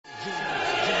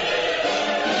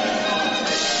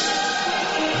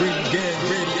ReganRadio.com.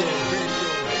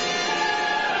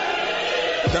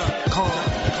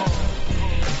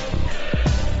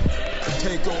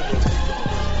 Take over.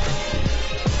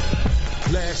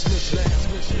 Last mission.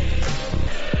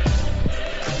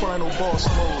 Final boss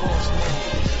mode.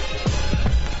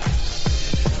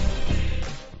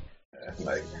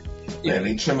 Like, man,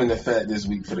 they trimming the fat this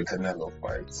week for the Canelo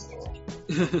fight. So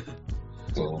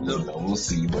you know, we'll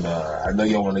see. But I know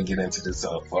y'all want to get into this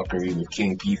fuckery with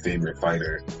King P favorite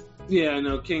fighter. Yeah, I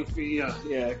know King P.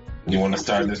 Yeah. You want to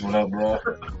start this one up, bro?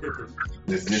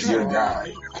 This your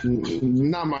guy?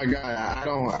 Not my guy.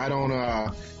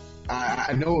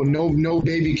 I know no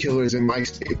baby killers in my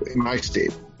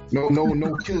state.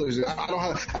 No killers. I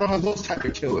don't have those type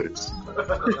of killers.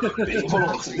 Hold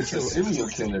on, it's a serial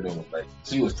killer though. Like,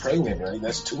 she was pregnant, right?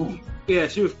 That's two. Yeah,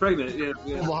 she was pregnant. Yeah.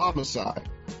 Double homicide.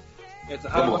 It's a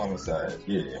Double homicide.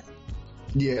 Yeah.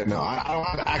 Yeah, no, I don't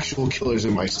have actual killers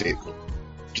in my state.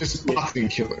 Just boxing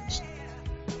killers.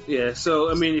 Yeah, so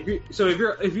I mean,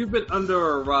 if you've been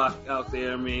under a rock out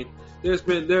there, I mean, there's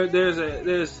been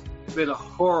a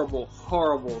horrible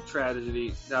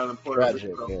tragedy down in Puerto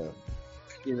Rico. Yeah.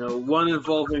 You know, one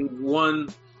involving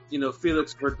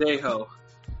Felix Verdejo.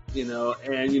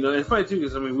 And funny too,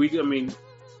 because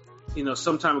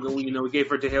some time ago we gave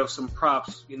Verdejo some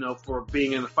props, for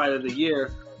being in the fight of the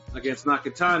year against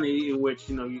Nakatani, in which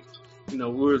it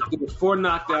was 4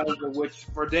 knockdowns, of which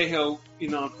Verdejo,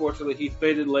 unfortunately he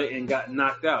faded late and got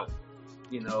knocked out.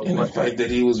 In a fight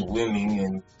that he was winning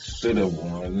and should have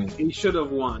won. He should have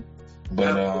won.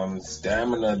 But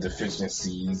stamina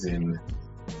deficiencies and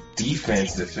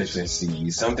defense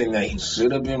deficiencies, something that he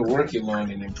should have been working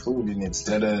on and improving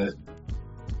instead of,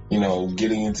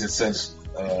 getting into such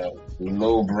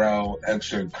lowbrow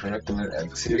extracurricular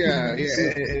activities. Yeah,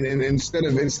 and instead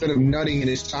of nutting in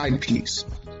his side piece.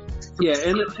 Yeah,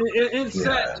 and it's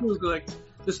sad too. Like,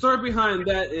 the story behind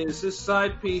that is his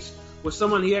side piece was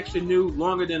someone he actually knew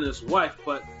longer than his wife,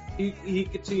 but he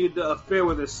continued the affair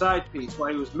with his side piece while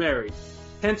he was married.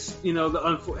 Hence,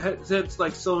 hence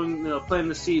like sowing, planting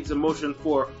the seeds in motion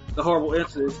for the horrible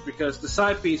incidents, because the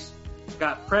side piece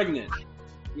got pregnant,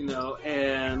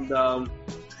 and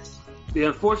the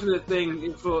unfortunate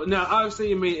thing now,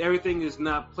 obviously, everything is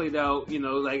not played out,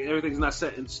 like everything's not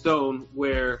set in stone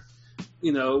where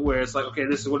it's like, okay,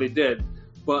 this is what he did.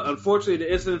 But unfortunately,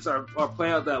 the incidents are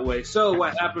playing out that way. So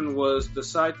what happened was the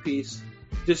side piece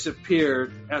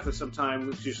disappeared after some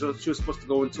time. She was supposed to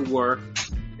go into work,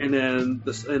 and then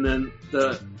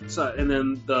the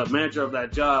manager of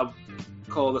that job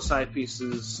called the side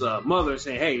piece's mother,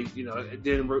 saying, "Hey, she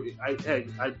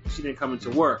didn't come into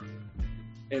work."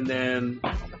 And then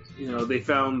they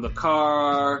found the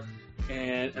car,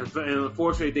 and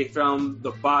unfortunately they found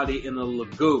the body in a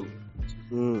lagoon.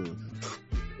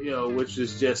 Which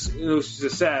is just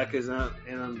sad, because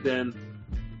and then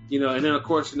of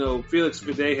course Felix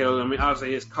Verdejo.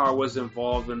 Obviously his car was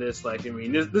involved in this. Like,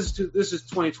 this is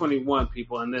 2021,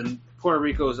 people, and then Puerto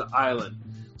Rico is an island.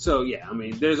 So yeah,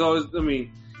 there's always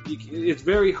it's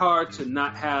very hard to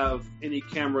not have any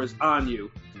cameras on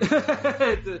you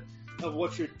of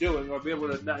what you're doing, or be able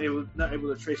to not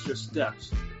able to trace your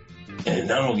steps. And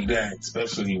not only that,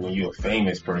 especially when you're a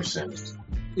famous person.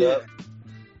 Yeah.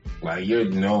 Like, you're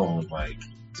known, like,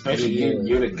 especially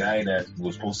you're the guy that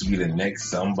was supposed to be the next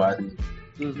somebody.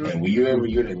 Mm-hmm. And when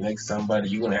you're the next somebody,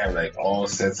 you're going to have, like, all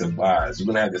sets of eyes. You're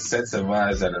going to have the sets of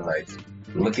eyes that are, like,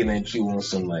 looking at you on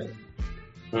some, like,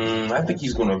 I think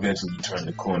he's going to eventually turn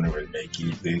the corner and make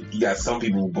it. You got some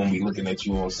people who are going to be looking at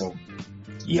you on some,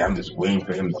 I'm just waiting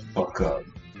for him to fuck up.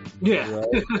 Yeah.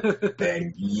 Right?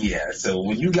 And, so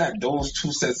when you got those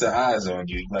two sets of eyes on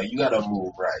you, like, you got to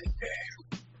move right, man.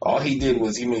 All he did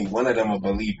was he made one of them a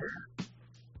believer.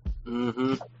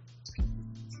 Mm-hmm.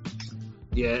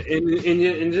 Yeah,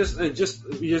 and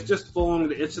just following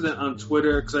the incident on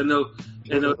Twitter, because I know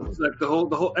it's like the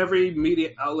whole every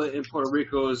media outlet in Puerto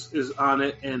Rico is on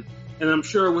it, and I'm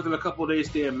sure within a couple of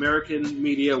days the American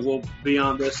media will be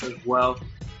on this as well.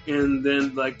 And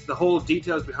then, like, the whole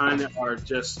details behind it are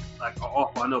just like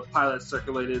awful. I know Pilot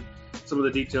circulated some of the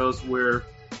details where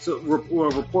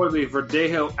reportedly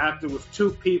Verdejo acted with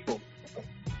 2 people,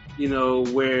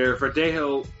 where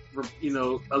Verdejo,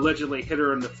 allegedly hit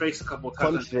her in the face a couple of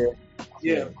times. Punched her.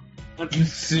 Yeah. Are you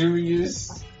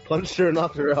serious? Punched her and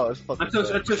knocked her out.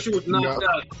 Until she was knocked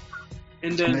out.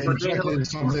 And then injected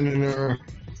something in her.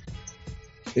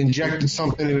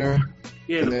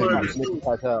 Yeah, and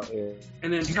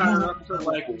then tie her up to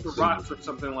rocks or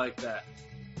something like that.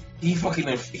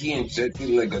 He injected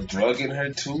like a drug in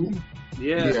her too?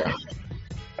 Yeah.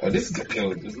 Oh, this guy,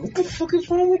 what the fuck is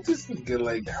wrong with this nigga?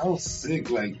 Like, how sick?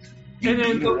 Like, You And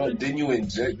then beat her up, then you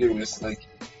inject her. It's like,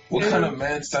 what kind of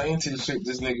mad scientist shit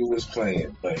this nigga was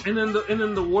playing? Like, And then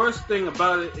the worst thing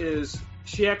about it is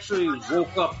she actually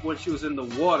woke up when she was in the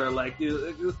water. Like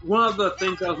one of the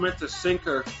things that was meant to sink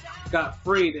her got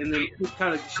freed, and then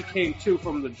she came to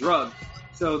from the drug.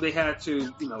 So they had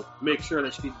to make sure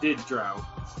that she did drown.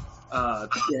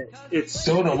 It's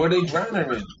so hold on, where they drown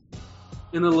her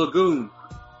in the lagoon.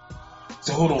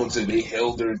 So hold on, so they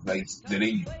held her, like, did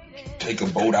they take a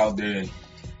boat out there and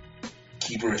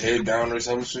keep her head down or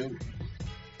some shit?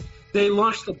 They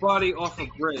launched the body off a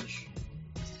bridge.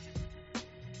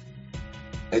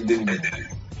 And then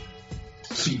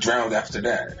she drowned after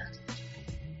that.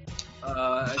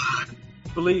 I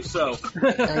believe so.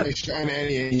 And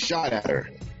he shot at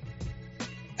her.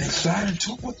 They shot her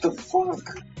too? What the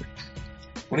fuck?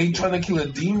 Were they trying to kill a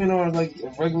demon or like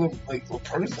a regular, like a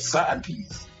person, a side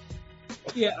piece?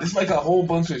 Yeah. It's like a whole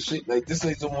bunch of shit. Like, this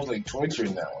is almost like torture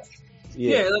now.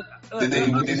 Yeah. Did they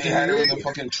have her in the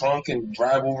fucking trunk and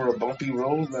drive over a bumpy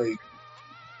road? Like,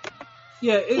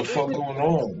 what the fuck going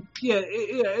on? Yeah,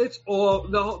 it's all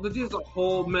the deal's a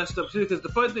whole messed up too. Because the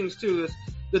fun things too is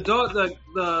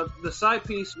the side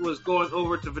piece was going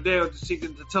over to Video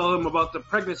to tell him about the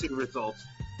pregnancy results.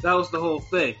 That was the whole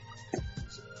thing.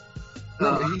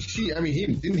 No,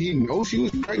 didn't he know she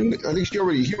was pregnant? I think he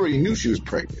already knew she was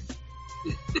pregnant.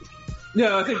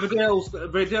 No, I think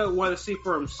Vidal wanted to see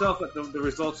for himself that the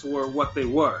results were what they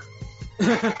were.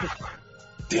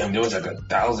 Damn, there was like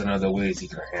 1,000 other ways he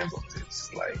could handle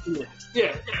this. Like,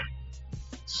 yeah.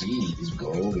 Jeez,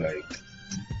 bro. Like,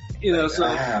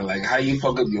 like how you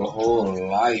fuck up your whole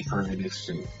life over this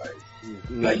shit.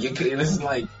 Like, you could. This is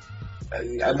like,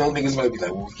 I know niggas might be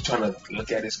like, well, you trying to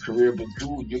look at his career, but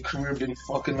dude, your career been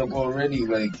fucking up already.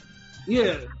 Like,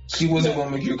 she wasn't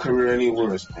gonna make your career any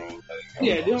worse, bro.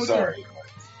 Like, I'm sorry.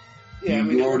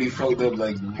 You already fucked up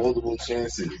like multiple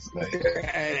chances. Like,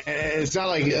 it's not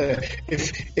like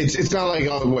it's not like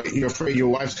what, you're afraid your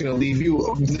wife's gonna leave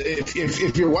you.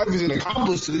 If your wife is an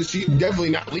accomplice to this, she's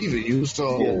definitely not leaving you.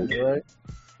 So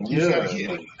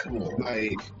come on,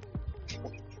 like,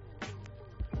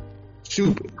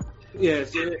 stupid. Yeah,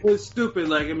 it's stupid.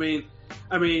 Like, I mean,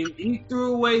 he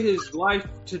threw away his life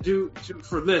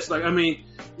for this. Like,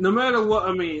 no matter what,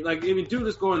 dude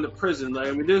is going to prison.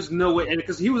 Like, there's no way, and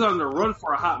because he was on the run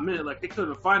for a hot minute, like they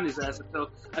couldn't find his ass.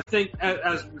 So I think,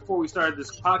 as before we started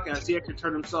this podcast, he actually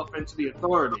turned himself into the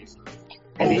authorities.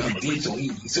 Oh, he did.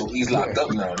 So he's locked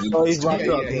up now. He's locked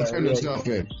up. He turned himself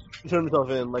in. He turned himself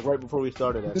in, like right before we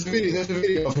started. There's a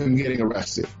video of him getting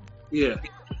arrested. Yeah.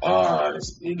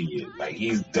 This idiot. Like,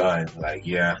 he's done. Like,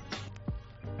 yeah.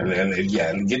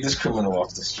 And get this criminal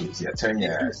off the streets. Yeah, turn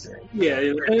your ass in. Yeah,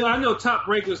 and I know Top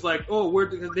Rank was like,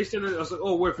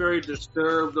 we're very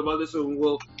disturbed about this, and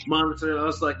we'll monitor it. I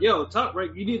was like, yo, Top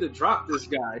Rank, you need to drop this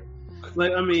guy.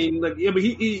 Like, but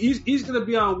he's gonna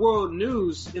be on world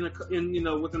news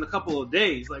within a couple of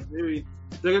days. Like,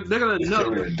 they're gonna know.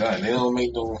 They're done. They don't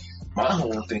make no. My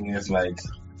whole thing is like,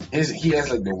 he has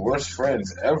like the worst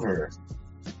friends ever.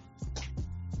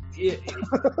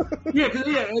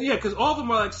 Because all of them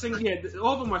are like singing. Yeah,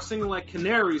 all of them are singing like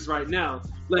canaries right now.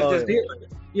 Like,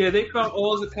 they found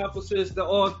all the accomplices. They're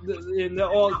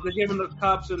giving the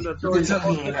cops and the. You can tell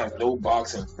he didn't have no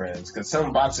boxing friends, because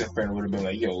some boxing friend would have been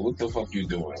like, "Yo, what the fuck you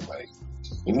doing? Like,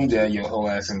 you need to have your whole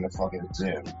ass in the fucking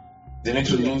gym.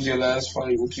 Didn't you lose your last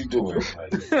fight? What you doing?"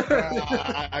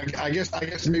 Like, I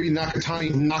guess maybe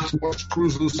Nakatani knocked more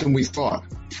screws loose than we thought.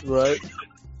 Right.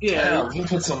 Yeah, damn, he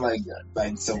put some like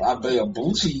some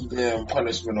Abeyabuchi damn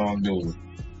punishment on dude.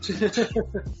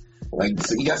 Like,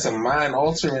 so he got some mind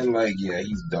altering. Like, yeah,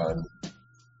 he's done.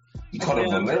 He caught a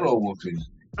Valero whooping.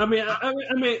 We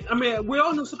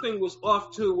all knew something was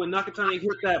off too when Nakatani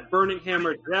hit that burning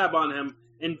hammer jab on him,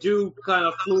 and dude kind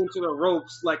of flew into the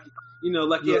ropes, like he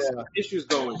has some issues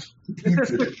going.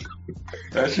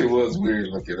 That shit was weird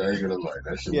looking. I ain't gonna lie.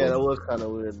 That was kind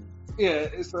of weird.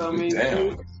 Yeah, so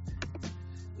damn.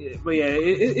 But yeah,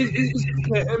 it seemed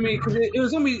like it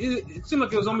was only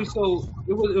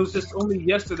it was just only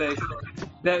yesterday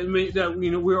that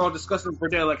we were all discussing per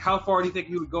day, like how far do you think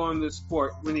he would go in this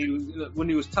sport when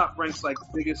he was Top Rank's like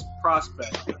biggest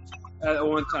prospect at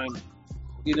one time,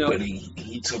 But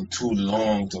he took too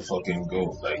long to fucking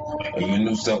go. Like, and you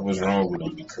knew something was wrong with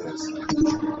him because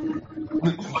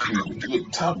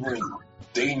look, Top Rank,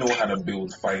 they know how to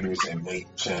build fighters and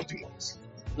make champions.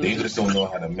 They just don't know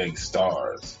how to make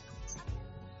stars.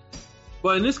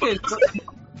 But in this case,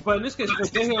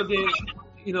 Verdejo did.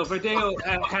 Verdejo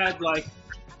had like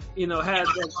had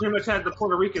pretty much had the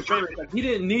Puerto Rican family. Like he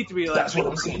didn't need to be like. That's what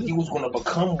I'm saying. He was going to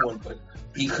become one, but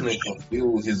he couldn't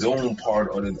fulfill his own part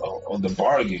of the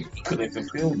bargain. He couldn't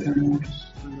fulfill that.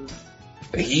 Mhm.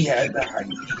 He had the height,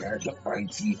 he had the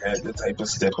fights, he had the type of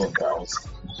step up bounce,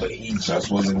 but he just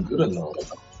wasn't good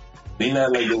enough. They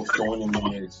not like they were throwing him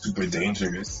in there super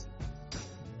dangerous.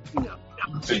 No.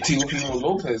 So Teofimo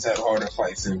Lopez had harder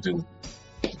fights than Duke.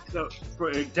 So,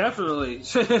 definitely,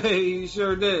 he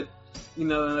sure did. Pretty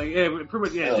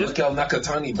much, Hell, just look how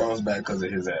Nakatani bounced back because of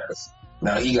his ass.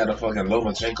 Now he got a fucking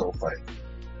Lomachenko fight.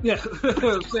 yeah.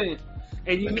 I'm saying,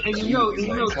 and you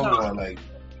know, come Tom, on, like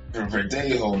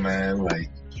Verdejo, man, like.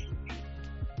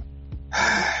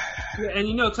 yeah,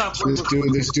 and Top.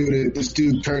 This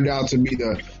dude turned out to be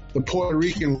the Puerto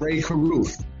Rican Ray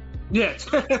Caruth. Yeah.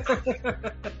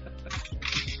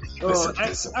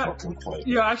 That's a fucking fight.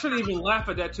 Yeah, I shouldn't even laugh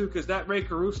at that too, because that Ray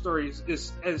Caruth story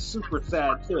is super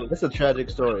sad too. It's a tragic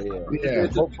story. Yeah.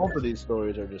 Both of these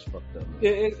stories are just fucked up.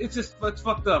 It's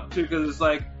fucked up too, because it's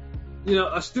like, and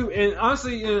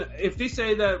honestly, if they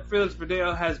say that Felix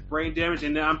Verdejo has brain damage,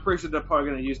 and I'm pretty sure they're probably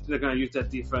gonna use that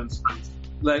defense.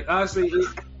 Like honestly,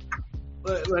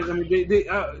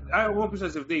 I won't be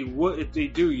if they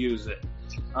do use it.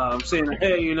 Saying that,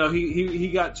 hey, he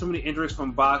got too many injuries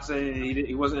from boxing, and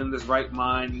he wasn't in his right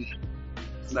mind.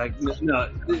 Like,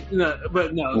 no.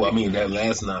 Well, I mean, that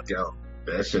last knockout,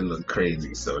 that shit looked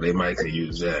crazy, so they might could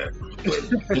use that.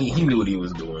 But he knew what he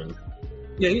was doing.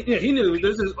 Yeah, he knew.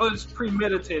 This is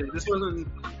premeditated. This wasn't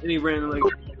any random, like,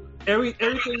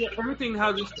 everything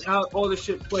how all this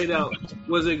shit played out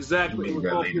was exactly, it was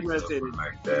all premeditated.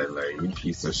 Like that, like, you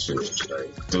piece of shit.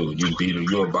 Like, dude, you beat her.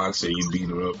 You're a boxer. You beat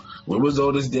her up. Where was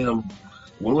all these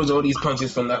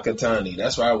punches from Nakatani?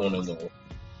 That's what I want to know.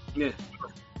 Yeah.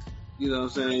 You know what I'm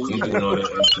saying? You doing all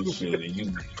that extra shit, and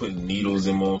you putting needles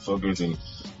in motherfuckers, and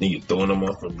then you throwing them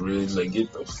off a bridge. Like,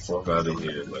 get the fuck out of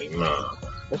here. Like, nah.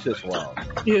 That's just wild.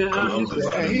 Yeah, and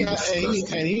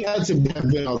he had to have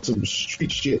been on some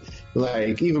street shit,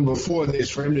 like, even before this,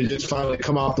 for him to just finally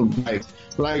come out the,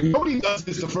 like nobody does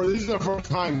this this is a first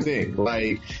time thing,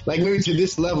 like maybe to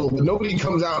this level, but nobody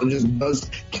comes out and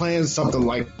just plans something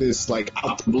like this, like,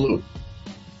 out the blue.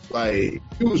 Like,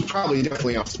 he was probably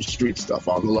definitely on some street stuff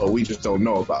on the low, we just don't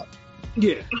know about.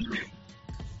 Yeah.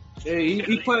 Yeah,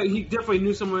 he definitely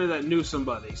knew somebody that knew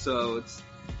somebody, so it's.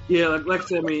 Yeah, like I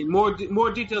said, I mean, more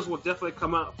details will definitely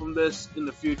come out from this in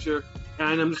the future.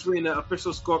 And I'm just reading the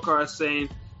official scorecard saying,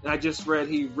 I just read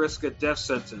he risked a death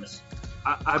sentence.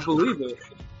 I believe it.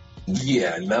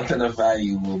 Yeah, nothing of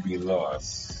value will be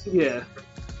lost. Yeah,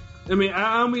 I mean,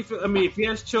 if he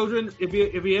has children, if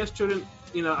he has children,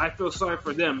 I feel sorry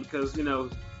for them because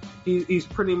he's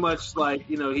pretty much like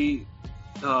their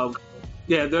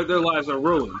lives are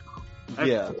ruined.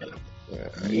 Yeah.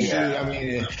 I mean,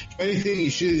 if anything, he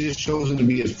should have just chosen to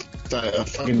be a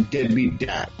fucking deadbeat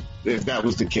dad, if that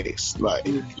was the case. Like,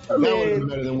 that would have been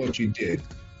better than what you did.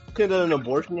 Could have done an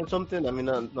abortion or something. I mean,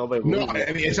 nobody. No,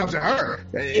 I mean, it's up to her.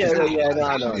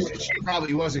 I know. She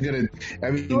probably wasn't gonna.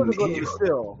 I mean, she wasn't going to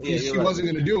still. Yeah, she wasn't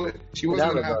gonna do it. She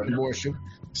wasn't gonna have an abortion.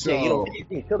 So you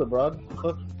can kill the broad.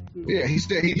 Yeah,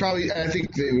 he probably. I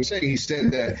think they were saying he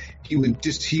said that he would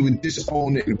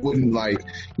disown it and wouldn't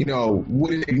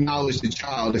wouldn't acknowledge the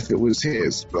child if it was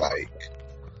his. Like,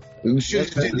 you should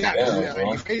have did that.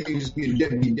 If anything, just be a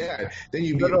deadbeat dad. Then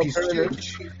you'd be a piece of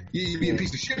shit. You'd be a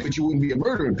piece of shit, but you wouldn't be a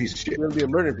murdering piece of shit. You wouldn't be a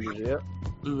murdering piece of shit. Yeah.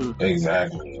 Mm-hmm.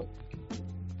 Exactly.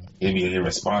 He'd be an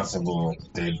irresponsible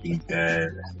deadbeat dad,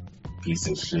 piece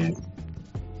of shit.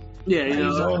 Yeah,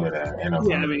 all of that.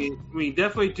 Yeah, I mean,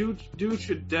 definitely, dude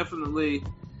should definitely.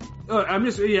 I'm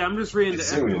just reading the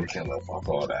serial killer. Fuck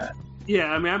all that. Yeah,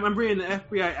 I mean, I'm reading the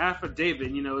FBI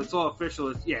affidavit. It's all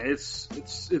official. It's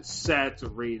sad to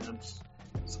read.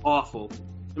 It's awful.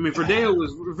 I mean,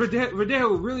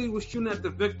 Verdejo really was shooting at the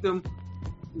victim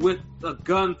with a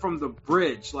gun from the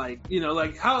bridge. Like,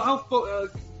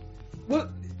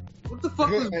 what the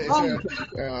fuck is wrong with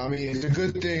that? I mean, it's a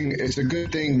good thing. It's a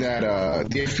good thing that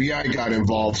the FBI got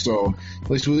involved. So at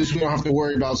least we don't have to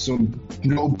worry about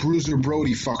no Bruiser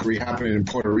Brody fuckery happening in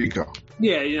Puerto Rico.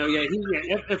 Yeah,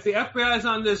 if the FBI is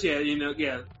on this,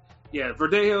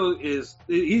 Verdejo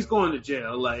he's going to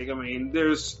jail. Like, I mean,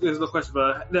 there's no question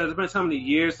about it. That depends how many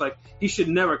years. Like, he should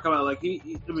never come out. Like,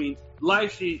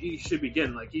 life he should be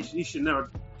getting. Like, he should never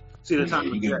see the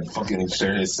time. He can fucking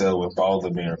share his cell with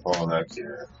Baltimore for all that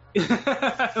care.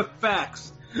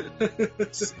 Facts.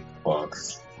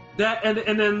 Fucks. That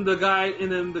and then the guy,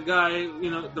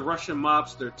 the Russian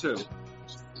mobster too.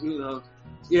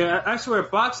 Yeah, I swear,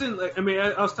 boxing. Like, I mean,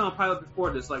 I was telling Pilot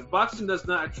before this. Like, boxing does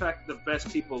not attract the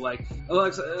best people. Like,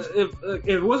 if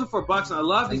it wasn't for boxing, a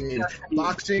lot of these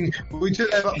boxing. We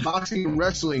just have boxing and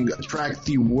wrestling attract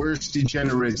the worst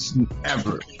degenerates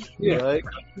ever. Yeah. Right?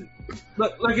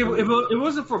 Like if it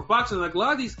wasn't for boxing, like a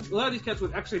lot of these cats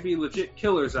would actually be legit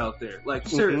killers out there. Like,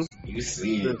 seriously. You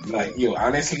see, like, yo,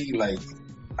 honestly, like,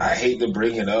 I hate to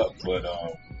bring it up, but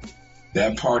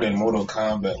that part in Mortal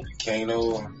Kombat with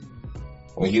Kano,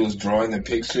 when he was drawing the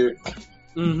picture,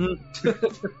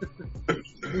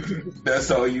 that's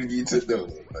all you need to know.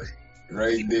 Like,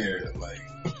 right there, like,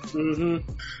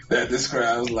 that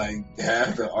describes like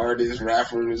half the artists,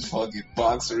 rappers, fucking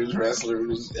boxers,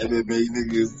 wrestlers, MMA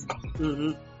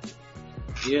niggas.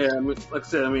 Yeah, I mean, like I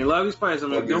said, I mean, a lot of these fighters, I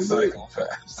mean, Fucking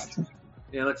psychopaths.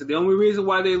 yeah, like I said, the only reason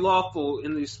why they lawful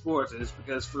in these sports is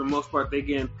because for the most part they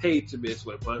getting paid to be this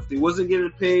way. But if they wasn't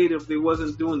getting paid, if they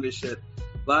wasn't doing this shit,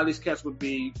 a lot of these cats would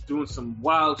be doing some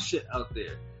wild shit out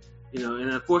there, you know.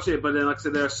 And unfortunately, but then like I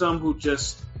said, there are some who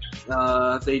just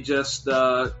they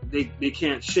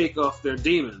can't shake off their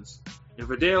demons. And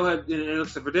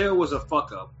Verdeo was a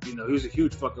fuck up, you know. He was a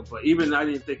huge fuck up, but even I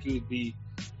didn't think he would be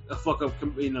a fuck up,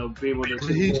 you know, be able to.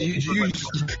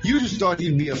 You just thought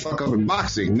he'd be a fuck up in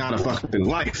boxing, not a fuck up in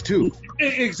life too.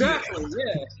 Exactly,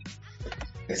 yeah.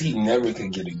 Because he never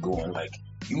could get it going. Like,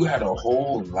 you had a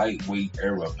whole lightweight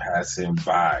era passing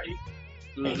by,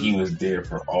 and he was there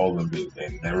for all of it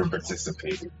and never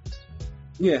participated.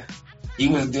 Yeah. He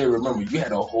was there, remember, you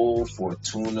had a whole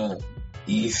Fortuna,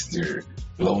 Easter,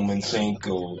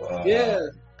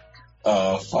 Lomachenko,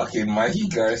 fucking Mikey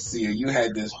Garcia. You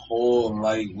had this whole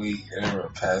lightweight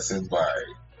era passing by.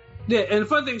 Yeah, and the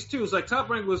fun things too is like Top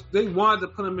Rank they wanted to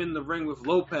put him in the ring with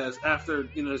Lopez after,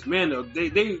 you know, his Mando.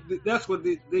 They that's what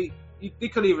they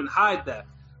couldn't even hide that.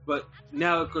 But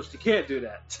now, of course, you can't do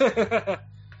that.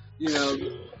 You know.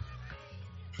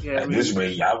 Yeah, At this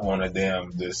rate, y'all want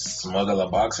to smuggle a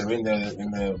boxer in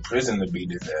the prison to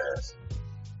beat his ass.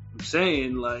 I'm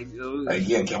saying, like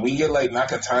yeah, can we get like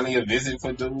Nakatani a visit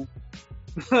for dude?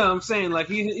 I'm saying, like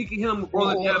he can hit him with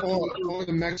all the or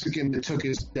the Mexican that took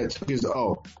his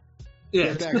O.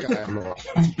 Yeah, get that guy.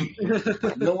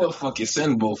 You know what? Fucking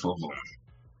send both of them.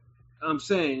 I'm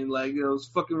saying, like, you know, it's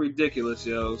fucking ridiculous,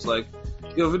 yo. It's like,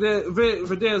 yo,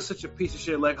 Verdeo is such a piece of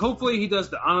shit. Like, hopefully he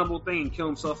does the honorable thing and kill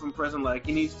himself in prison. Like,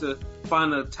 he needs to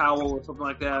find a towel or something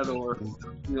like that, or,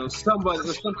 you know, somebody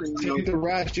or something. You know. Take the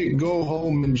ratchet, go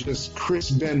home, and just Chris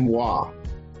Benoit.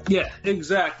 Yeah,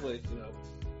 exactly. You know,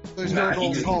 there's no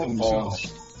going home. So.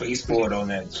 Baseboard on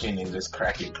that chin and just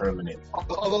crack it permanent.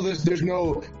 Although there's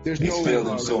no failed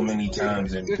him so many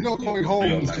times. There's no going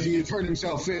home because he turned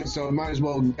himself in, so might as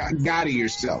well Gotti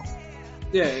yourself.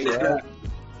 Yeah, exactly.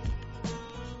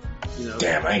 You know,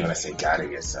 damn, I ain't gonna say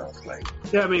Gotti yourself. Like,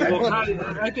 yeah, I mean,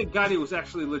 I think Gotti was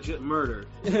actually legit murder.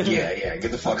 yeah, get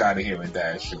the fuck out of here with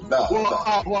that shit. No.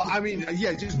 Well, I mean,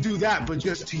 yeah, just do that, but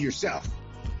just to yourself.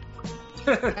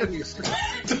 I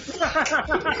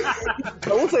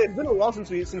will say it's been a while since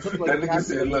we've seen something like that.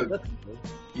 Said, look,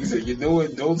 he said, you know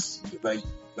what? Don't like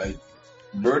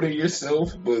murder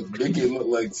yourself, but make it look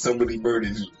like somebody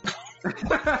murdered you.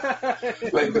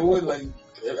 Like the one, like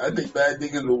I think bad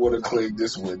niggas will want to claim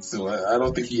this one, so I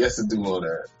don't think he has to do all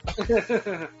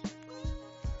that.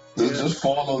 Just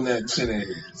fall on that chin of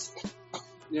his.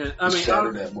 Yeah, I mean,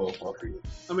 shatter that motherfucker.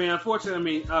 I mean, unfortunately, I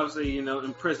mean, obviously, you know,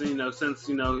 in prison, you know, since,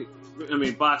 you know, I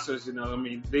mean, boxers, you know, I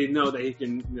mean, they know that he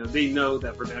can, you know, they know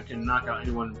that Verdeo can knock out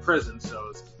anyone in prison, so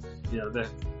it's, you know, they're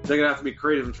gonna have to be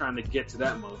creative in trying to get to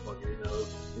that motherfucker,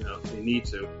 you know, they need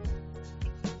to.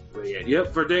 But yeah,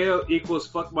 yep, Verdeo equals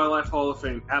fuck my life Hall of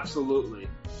Fame, absolutely.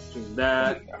 Between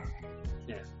that,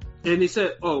 yeah, and they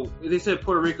said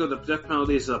Puerto Rico, the death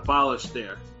penalty is abolished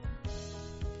there,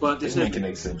 but they said making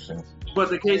exceptions. But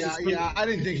the case is I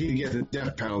didn't think he'd get the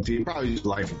death penalty. Probably just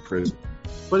life in prison.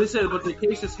 But they said, but the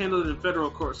case is handled in federal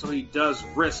court, so he does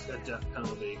risk a death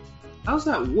penalty. How does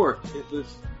that work?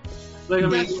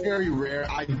 That's very rare.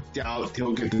 I doubt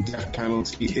he'll get the death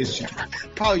penalty. It's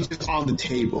probably just on the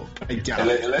table. I doubt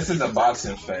it. Unless it's a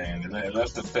boxing fan.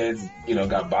 Unless the feds, you know,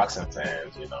 got boxing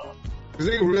fans, you know. Because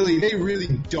they really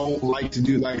don't like to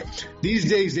do, like, these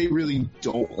days they really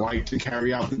don't like to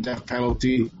carry out the death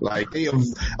penalty. Like, they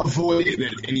avoid it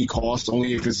at any cost,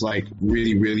 only if it's, like,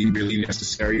 really, really, really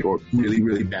necessary or really,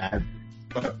 really bad.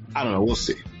 But, I don't know, we'll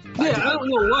see. Yeah, I don't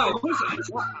know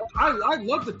why. I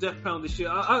love the death penalty shit.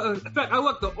 In fact, I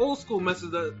like the old school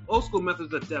methods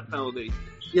of death penalty.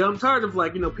 Yeah, I'm tired of,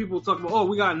 like, you know, people talking about, oh,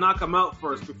 we gotta knock them out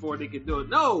first before they can do it.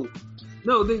 No,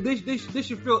 they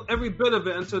should feel every bit of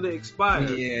it until they expire.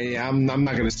 Yeah, I'm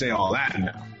not gonna say all that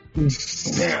now.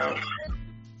 Damn.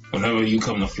 Whenever you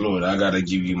come to Florida, I gotta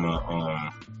give you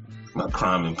my my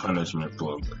crime and punishment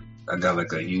book. I got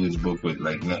like a huge book with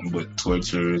like nothing but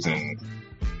tortures and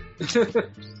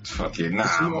fuck it. Nah,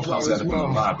 I'm supposed to be a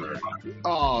library.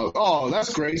 Oh,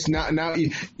 that's great. Now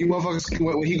you motherfuckers,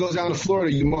 when he goes down to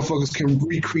Florida, you motherfuckers can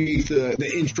recreate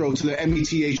the intro to the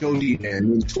METHOD,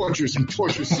 man. Torture scene.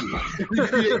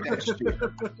 Recreate that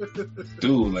shit.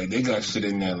 Dude, like they got shit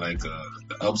in there like the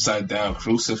upside down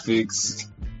crucifix.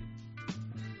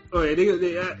 Oh yeah,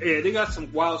 they got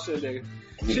some wild shit there.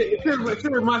 It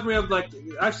reminds me of like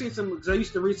I've seen some. Cause I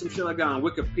used to read some shit like that on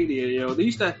Wikipedia. You know, they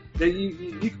used to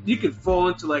you could fall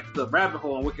into like the rabbit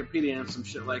hole on Wikipedia and some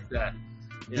shit like that.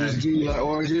 Yeah. Just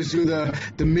do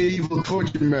the medieval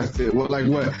torture method. What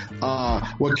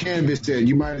Canvas said.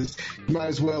 You might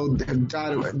as well have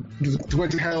died,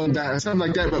 went to hell and died, something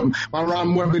like that. But my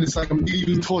Ron Weapon is like a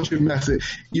medieval torture method.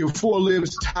 Your 4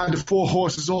 limbs tied to 4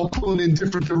 horses, all pulling in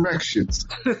different directions.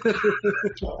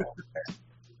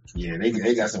 Yeah,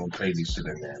 they got some crazy shit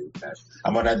in there. I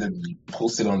might have to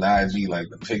post it on the IG, like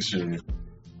the picture.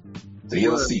 So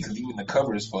you'll see, because even the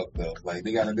cover is fucked up. Like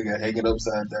they got a nigga hanging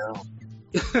upside down.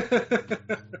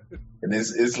 And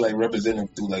it's like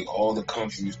represented through like all the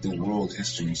countries through world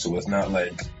history. So it's not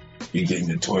like you're getting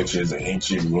the tortures of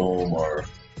ancient Rome or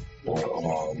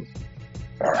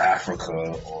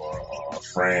Africa or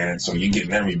France, or you're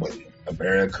getting everybody.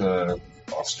 America,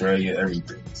 Australia,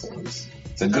 everything. So it's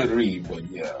a good read, but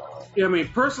yeah. Yeah, I mean,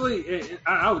 personally,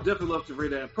 I would definitely love to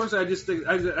read that. Personally,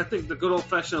 I think the good old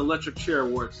fashioned electric chair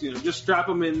works. You know, just strap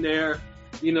them in there.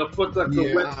 You know, put the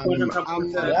wet foot on top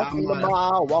of that.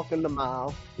 Walking the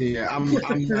mile. Yeah, I'm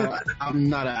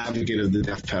not an advocate of the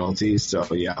death penalty, so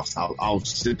yeah, I'll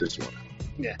sit this one.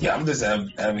 Yeah, I'm just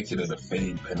an advocate of the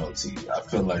fade penalty. I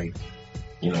feel like,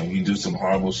 you know, you do some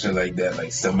horrible shit like that,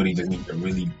 like somebody just need to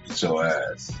really beat your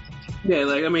ass. Yeah,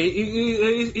 like I mean,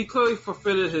 he clearly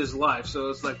forfeited his life, so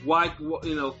it's like why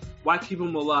keep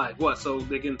him alive? What, so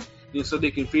they can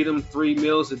feed him 3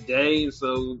 meals a day, and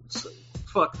so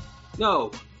fuck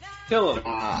no, kill him.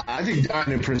 I think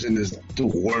dying in prison is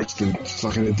worse than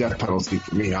fucking the death penalty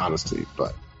for me, honestly.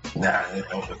 But nah,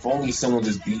 if only someone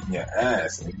just beating your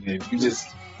ass. If you just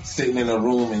sitting in a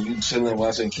room and you chilling,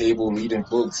 watching cable, reading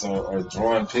books, or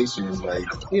drawing pictures, like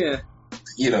yeah.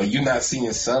 You know, you're not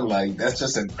seeing sunlight. That's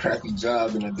just a crappy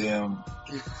job in a damn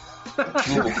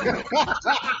cubicle.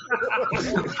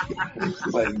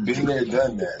 Like, been there,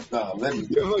 done that. No, let me.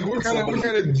 Yeah, like, what kind of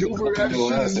doper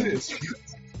ass shit is this?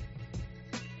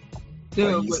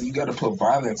 Yeah, like, you gotta put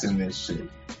violence in this shit.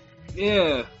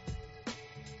 Yeah,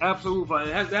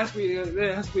 absolutely. It has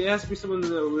to be something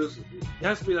that was. It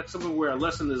has to be like something where a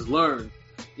lesson is learned.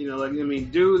 You know, like I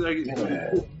mean, dude, like.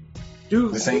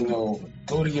 Dude, this ain't no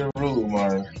go to your room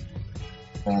or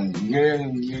you're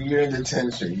in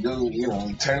detention. You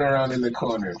know, turn around in the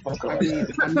corner. Fuck off. I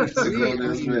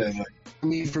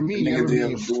mean, for me, nigga,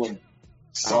 doing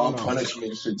soft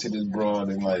punishment shit to this broad,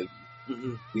 and like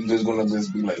he's just gonna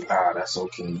just be like, nah, that's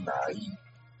okay. Nah,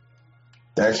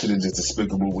 that shit is just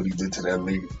despicable what he did to that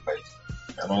lady. Like,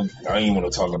 I don't even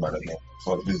want to talk about it, man.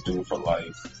 Fuck this dude for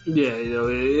life. Yeah, you know,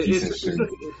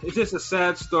 it's just a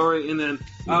sad story, and then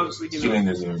obviously, you know, she didn't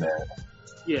deserve that.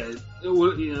 Yeah,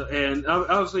 you know, and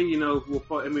obviously, you know, we'll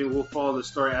follow the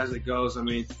story as it goes. I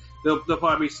mean, there'll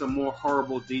probably be some more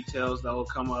horrible details that will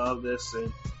come out of this,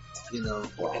 and you know,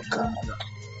 but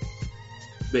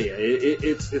yeah,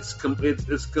 it's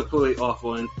completely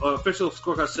awful. And official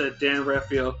scorecard said Dan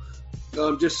Raphael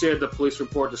just shared the police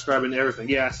report describing everything.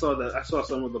 Yeah, I saw that. I saw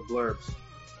some of the blurbs.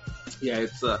 Yeah,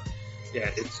 it's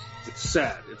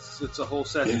sad. It's a whole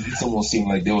sad. It almost seemed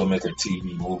like they would make a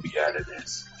TV movie out of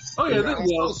this. Oh yeah,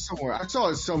 I saw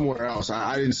it somewhere else.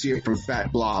 I didn't see it from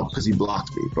Fat Blob because he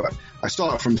blocked me, but I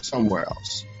saw it from somewhere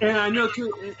else. And I know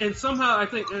too, and somehow I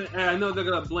think, and I know they're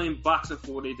gonna blame boxing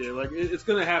for what he did. Like it's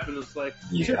gonna happen. It's like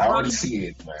I already see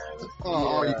it, man.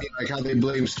 Oh, yeah. Like how they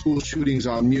blame school shootings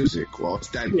on music. Well, it's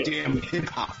that damn hip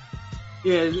hop.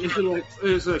 Yeah,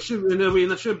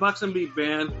 should boxing be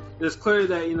banned? It's clear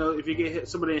that, you know, if you get hit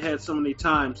somebody in the head so many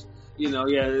times, you know,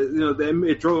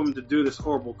 it drove him to do this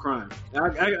horrible crime.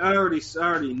 I already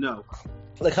know.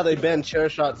 Like how they banned chair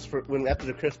shots after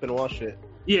the Chris Benoit shit.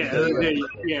 Yeah,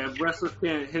 wrestlers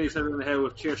can't hit each other in the head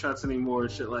with chair shots anymore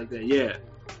and shit like that. Yeah.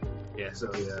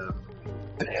 So yeah.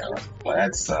 Damn, well,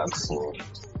 that sucks.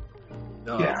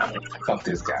 Yeah, fuck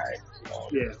this guy.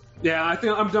 Yeah, I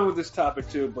think I'm done with this topic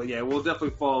too. But yeah, we'll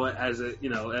definitely follow it as it.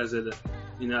 Y'all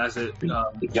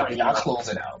close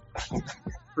it out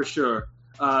for sure.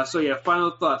 So yeah,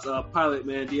 final thoughts. Pilot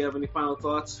man, do you have any final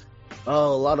thoughts?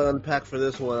 Oh, a lot to unpack for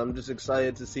this one. I'm just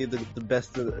excited to see the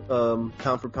best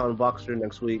pound for pound boxer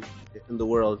next week in the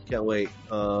world. Can't wait.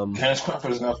 Terrence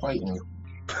Crawford is not fighting.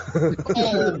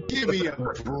 Oh, give me a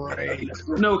break.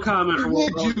 No comment from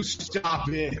Would Will. you stop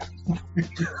it?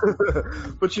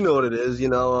 But you know what it is,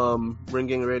 Ring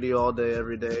Gang Radio all day,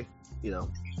 every day.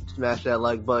 Smash that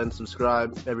like button,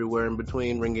 subscribe everywhere in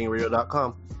between,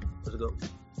 ringgangradio.com. Let's go.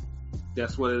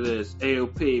 That's what it is.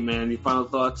 AOP, man. Any final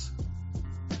thoughts?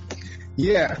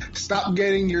 Yeah, stop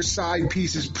getting your side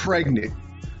pieces pregnant.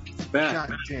 Back.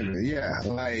 God damn it, yeah.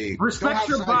 Like, Respect don't have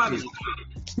your side body. pieces.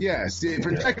 Yes,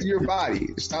 protect your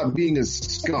body. Stop being a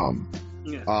scum.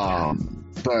 Yeah.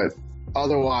 But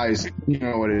otherwise, you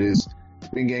know what it is.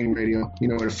 Ring Gang Radio, you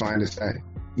know where to find us at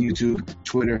YouTube,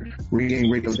 Twitter,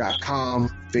 ringgangradio.com,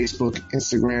 Facebook,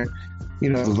 Instagram. You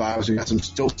know the vibes. We got some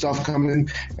dope stuff coming,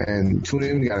 and tune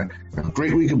in. We got a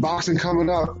great week of boxing coming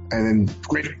up, and then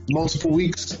great multiple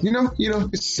weeks. You know, it's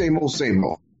the same old, same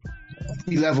old.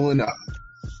 We leveling up.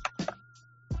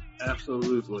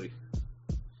 Absolutely.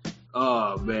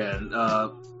 Oh man.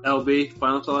 LB,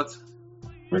 final thoughts?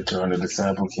 Return of the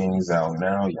Sample Kings out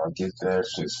now. Y'all get that.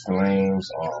 Shit's flames.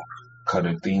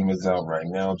 Cutter Theme is out right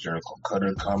now. Jericho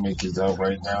Cutter comic is out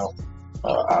right now.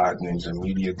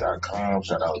 OddNinjaMedia.com.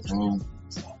 Shout out Drew.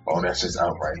 All that shit's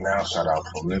out right now. Shout out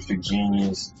Prolific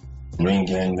Genius. Ring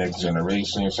Gang Next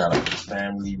Generation. Shout out his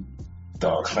family.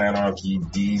 Dog Clanarchy,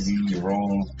 DZ,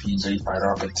 Jerome, PJ Fight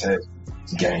Architect,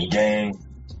 Gang.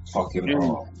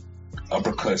 Fucking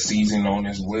uppercut season on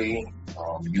its way.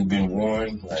 You've been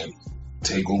warned. Like,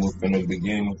 takeover finna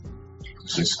begin.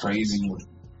 It's just crazy.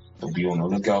 So be on the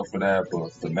lookout for that.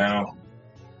 But for now,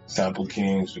 Sample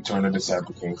Kings, Return of the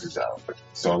Sample Kings is out.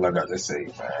 That's all I got to say,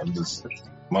 man. Just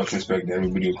much respect to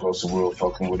everybody across the world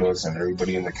fucking with us and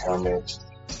everybody in the comments,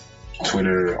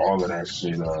 Twitter, all of that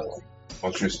shit.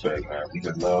 Much respect, man. We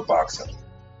just love boxing.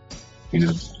 We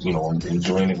just,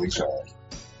 enjoying it with y'all.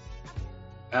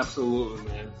 Absolutely,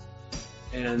 man.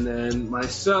 And then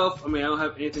myself, I don't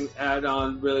have anything to add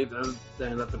on really than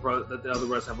that the other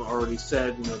brothers haven't already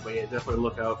said, but yeah, definitely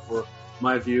look out for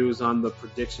my views on the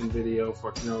prediction video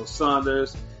for Canelo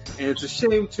Saunders. And it's a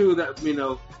shame too that,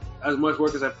 as much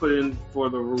work as I put in for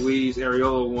the Ruiz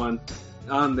Arreola one,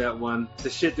 on that one, the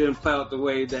shit didn't play out the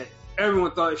way that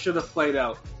everyone thought it should have played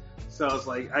out. So I was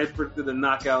like, I predicted a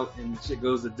knockout and shit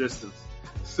goes the distance.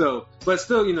 So, but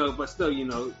still,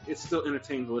 it's still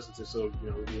entertaining to listen to. So,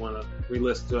 if you want to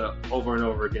re-listen to it over and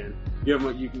over again, you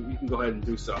can go ahead and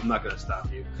do so. I'm not going to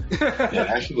stop you. Yeah,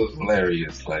 that shit was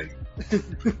hilarious. Like,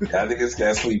 I think this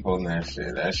guy sleep on that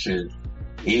shit. That shit,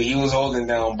 he was holding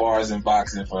down bars in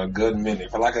boxing for a good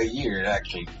minute, for like a year,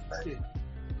 actually. Like,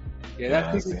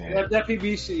 yeah, that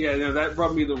PB shit, that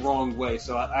rubbed me the wrong way.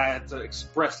 So I had to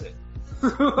express it.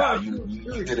 Nah,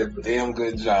 you did a damn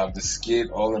good job. The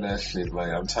skit, all of that shit. Like,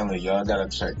 I'm telling you, y'all gotta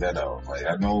check that out. Like,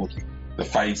 I know the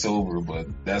fight's over, but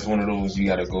that's one of those you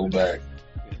gotta go back.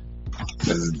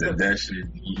 Cause that shit,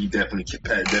 he definitely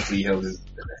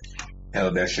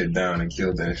held that shit down and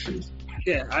killed that shit.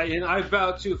 Yeah, I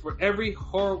vow too, for every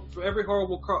horrible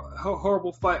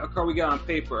fight or card we got on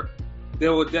paper,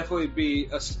 there will definitely be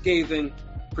a scathing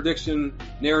prediction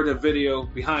narrative video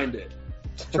behind it.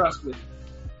 Trust me.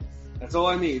 That's all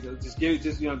I need.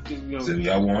 So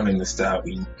y'all wanting to stop,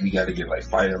 we got to get like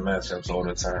fighter matchups all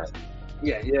the time.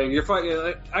 Yeah. You're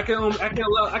fighting. I can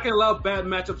allow bad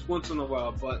matchups once in a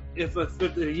while, but if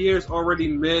the year's already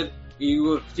mid, you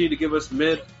will continue to give us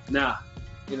mid. Nah,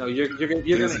 you're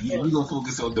gonna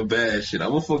focus on the bad shit.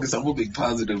 I'm gonna make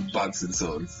positive boxing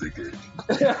songs.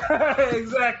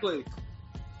 Exactly.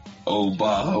 Oh,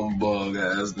 bah humbug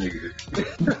ass nigga.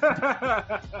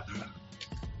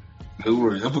 Don't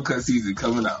worry, uppercut season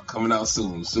coming out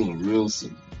soon, real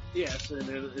soon. Yes,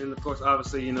 and of course,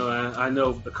 obviously, I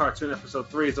know the cartoon episode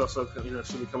 3 is also,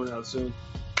 should be coming out soon.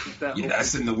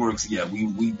 That's in the works. Yeah,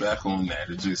 we back on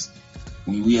that. It just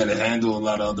we had to handle a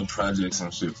lot of other projects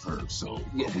and shit first, so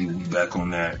we back on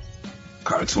that.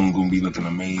 Cartoon gonna be looking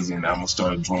amazing. I'm gonna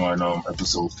start drawing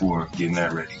episode 4, getting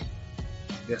that ready.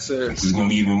 Yes, sir. This is gonna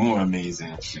be even more amazing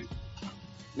and shit.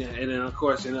 Yeah, and then of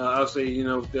course, obviously,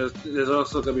 there's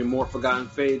also gonna be more Forgotten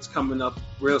Fades coming up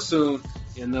real soon.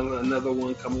 Another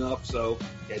one coming up, so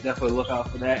yeah, definitely look out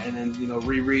for that. And then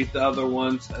reread the other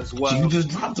ones as well. You just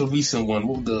dropped a recent one.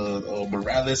 What the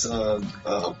Morales,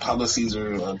 Paulo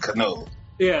Cesar, Cano.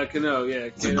 Yeah, Cano. Yeah,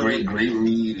 it's a great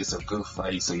read. It's a good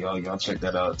fight. So y'all check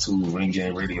that out too.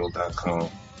 ringgangradio.com.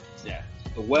 Yeah,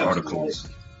 the website. Articles.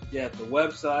 Yeah, the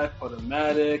website,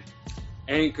 Podomatic,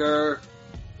 Anchor,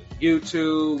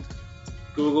 YouTube,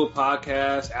 Google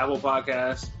Podcasts, Apple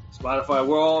Podcasts, Spotify.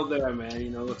 We're all there,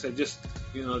 man. Let's say just,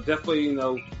 definitely,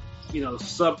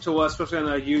 sub to us, especially on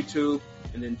our YouTube,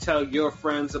 and then tell your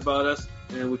friends about us,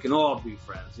 and then we can all be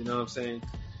friends. You know what I'm saying?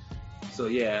 So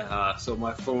yeah,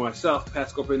 for myself, Pat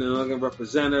Scorpion, the Northern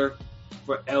Representative,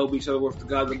 for LB Shuttleworth, the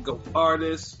God, the Goat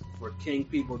Artist, for King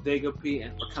P, Bodega P,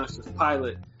 and for Conscious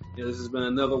Pilot. This has been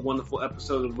another wonderful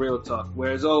episode of Real Talk,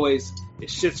 where as always, if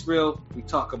shit's real, we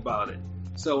talk about it.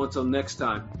 So until next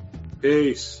time,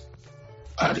 peace.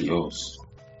 Adios.